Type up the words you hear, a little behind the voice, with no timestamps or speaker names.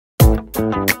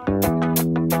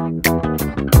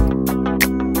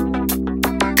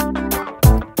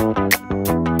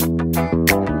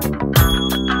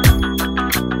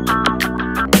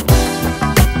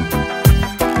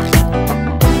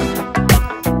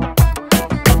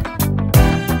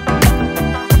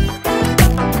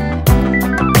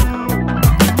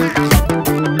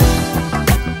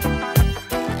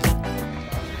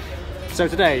So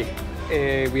today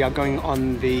we are going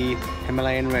on the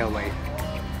Himalayan Railway.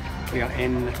 We are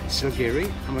in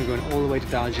Siliguri and we're going all the way to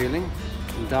Darjeeling.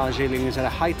 And Darjeeling is at a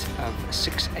height of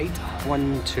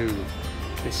 6812.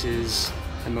 This is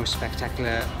the most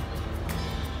spectacular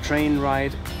train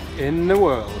ride in the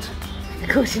world.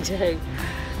 According to who?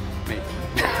 Me.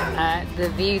 The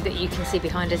view that you can see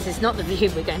behind us is not the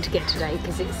view we're going to get today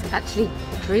because it's actually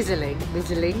drizzling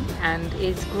and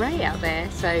it's grey out there,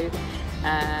 so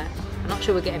I'm not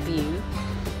sure we'll get a view,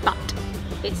 but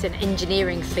it's an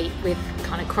engineering feat with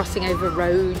kind of crossing over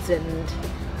roads and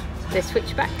there's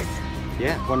switchbacks.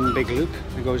 Yeah, one big loop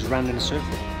that goes round in a circle.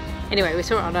 Anyway, we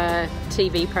saw it on a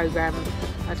TV programme,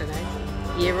 I don't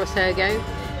know, a year or so ago.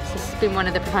 So this has been one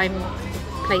of the prime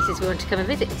places we want to come and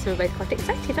visit, so we're both quite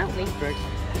excited, aren't we? Great.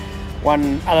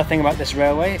 One other thing about this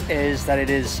railway is that it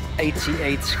is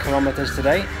 88 kilometers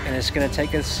today and it's going to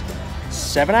take us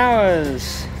 7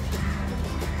 hours.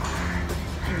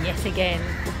 And yet again,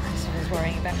 I was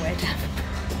worrying about where to.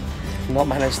 Not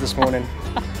managed this morning.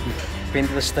 Been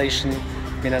to the station,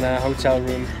 been in a hotel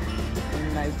room.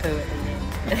 No poo at the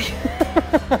end.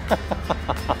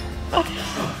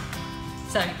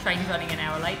 So, train's running an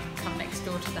hour late. Come next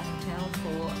door to the hotel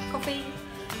for coffee.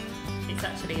 It's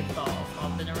actually a bar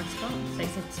rather than a restaurant. So they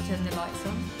said to turn the lights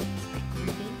on. It's a bit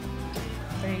groovy.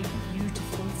 Very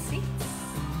beautiful seats.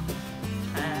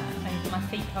 My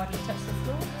feet hardly touch the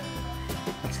floor.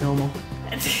 That's normal.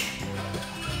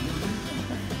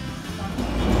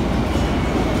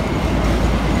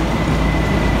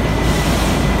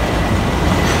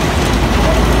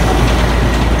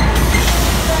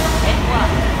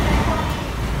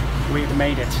 We've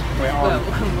made it. We're on. Well,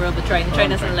 we're on the train. The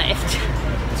train hasn't left.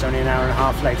 It's only an hour and a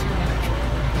half late.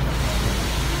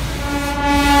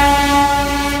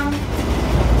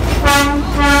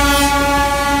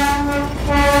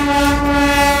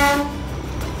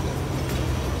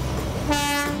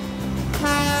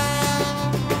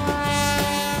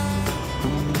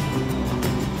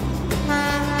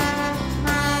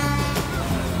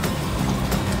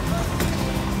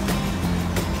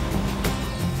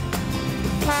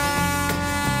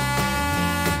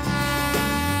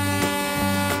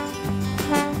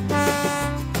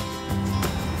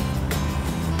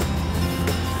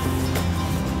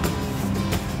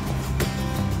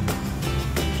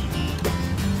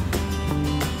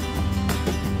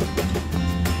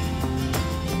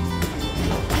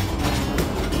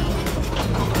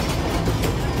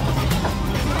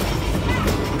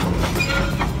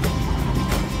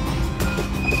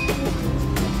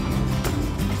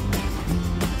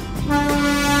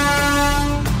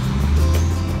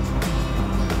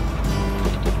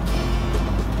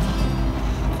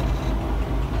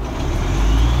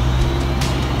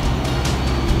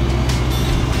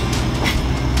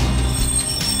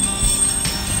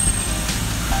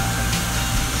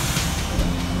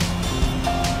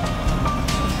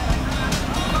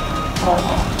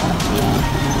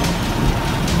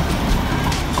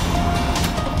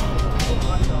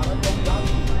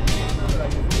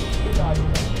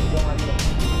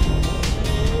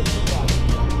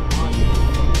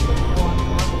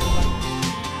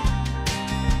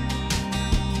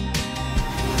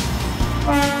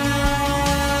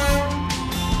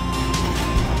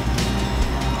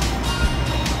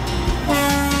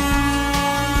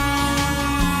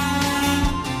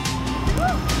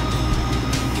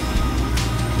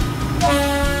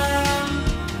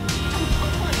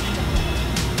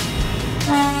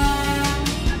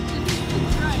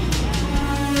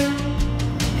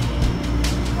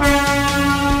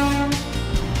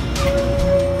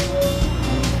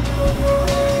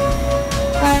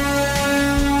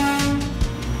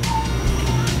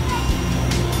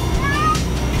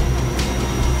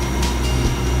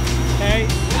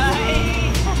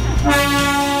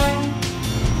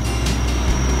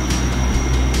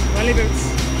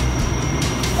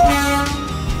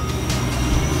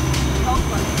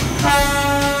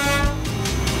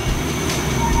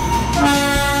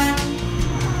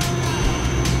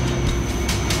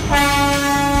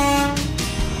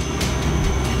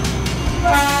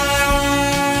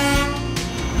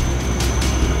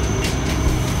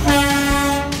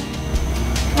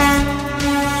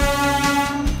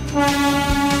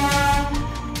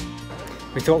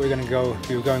 We thought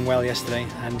we were going well yesterday,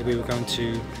 and we were going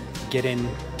to get in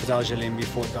to Darjeeling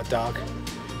before it got dark,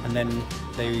 and then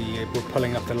they were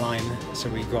pulling up the line, so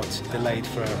we got delayed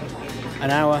for an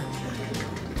hour,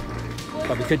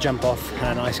 but we could jump off,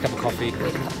 had a nice cup of coffee. We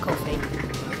had a cup of coffee.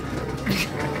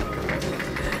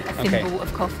 A thimble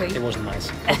of coffee. It wasn't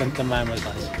nice, but the man was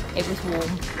nice. It was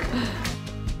warm.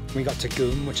 We got to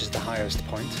Goom, which is the highest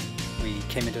point, we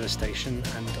came into the station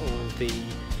and all the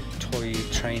toy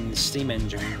train steam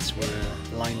engines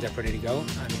were lined up ready to go,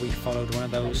 and we followed one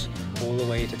of those all the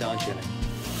way to Darjeeling.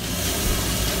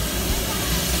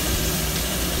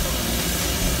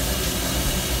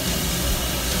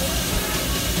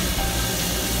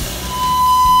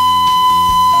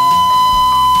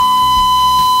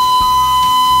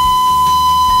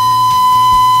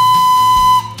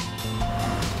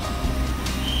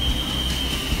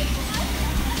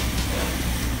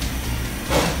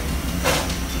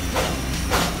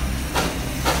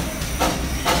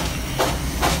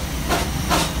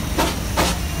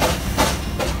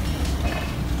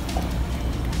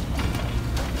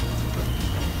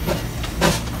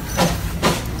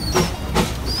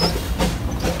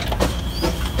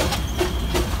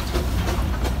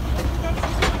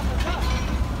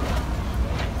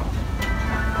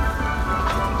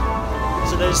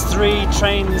 There's 3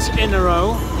 trains in a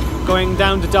row going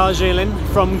down to Darjeeling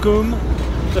from Goom.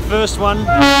 The first one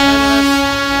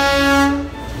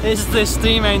is the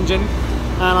steam engine,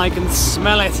 and I can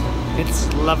smell it.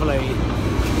 It's lovely.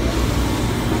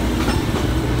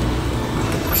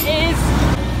 It is